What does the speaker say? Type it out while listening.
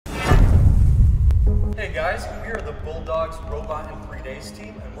Hey guys, we are the Bulldogs Robot in 3 Days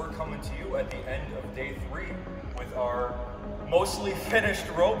team, and we're coming to you at the end of day 3 with our mostly finished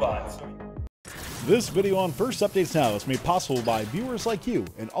robots. This video on First Updates Now is made possible by viewers like you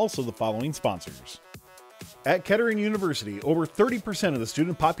and also the following sponsors. At Kettering University, over 30% of the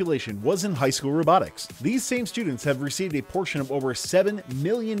student population was in high school robotics. These same students have received a portion of over $7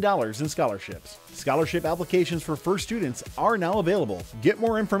 million in scholarships. Scholarship applications for FIRST students are now available. Get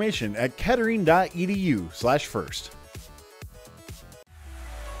more information at kettering.edu/first.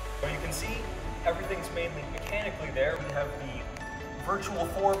 So you can see everything's mainly mechanically there. We have the virtual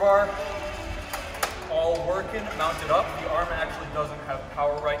 4-bar all working, mounted up. The arm actually doesn't have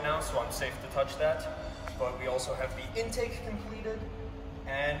power right now, so I'm safe to touch that. But we also have the intake completed,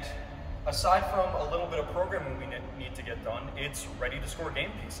 and aside from a little bit of programming we need to get done, it's ready to score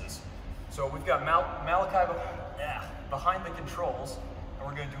game pieces. So we've got Malachi behind the controls, and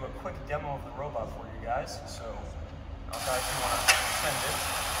we're going to do a quick demo of the robot for you guys. So Malachi, if you want to send it.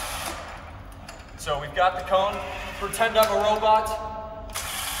 So we've got the cone. Pretend I'm a robot.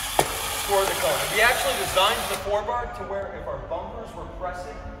 Score the cone. And we actually designed the 4-bar to where if our bumpers were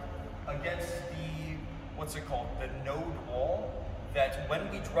pressing against what's it called, the node wall, that when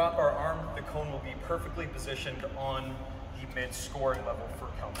we drop our arm, the cone will be perfectly positioned on the mid-scoring level for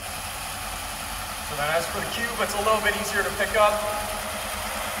cone. So then as for the cube, it's a little bit easier to pick up.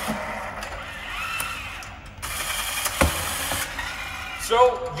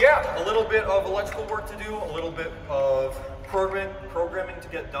 So yeah, a little bit of electrical work to do, a little bit of programming to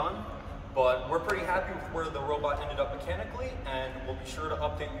get done. But we're pretty happy with where the robot ended up mechanically, and we'll be sure to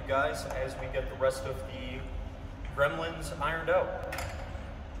update you guys as we get the rest of the gremlins ironed out.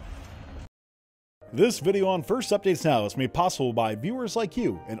 This video on First Updates Now is made possible by viewers like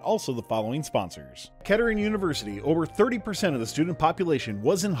you and also the following sponsors. Kettering University, over 30% of the student population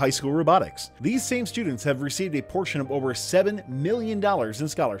was in high school robotics. These same students have received a portion of over $7 million in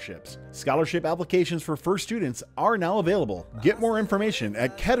scholarships. Scholarship applications for FIRST students are now available. Get more information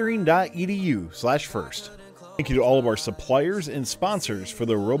at kettering.edu/first. Thank you to all of our suppliers and sponsors for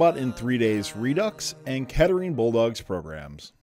the Robot in 3 Days Redux and Kettering Bulldogs programs.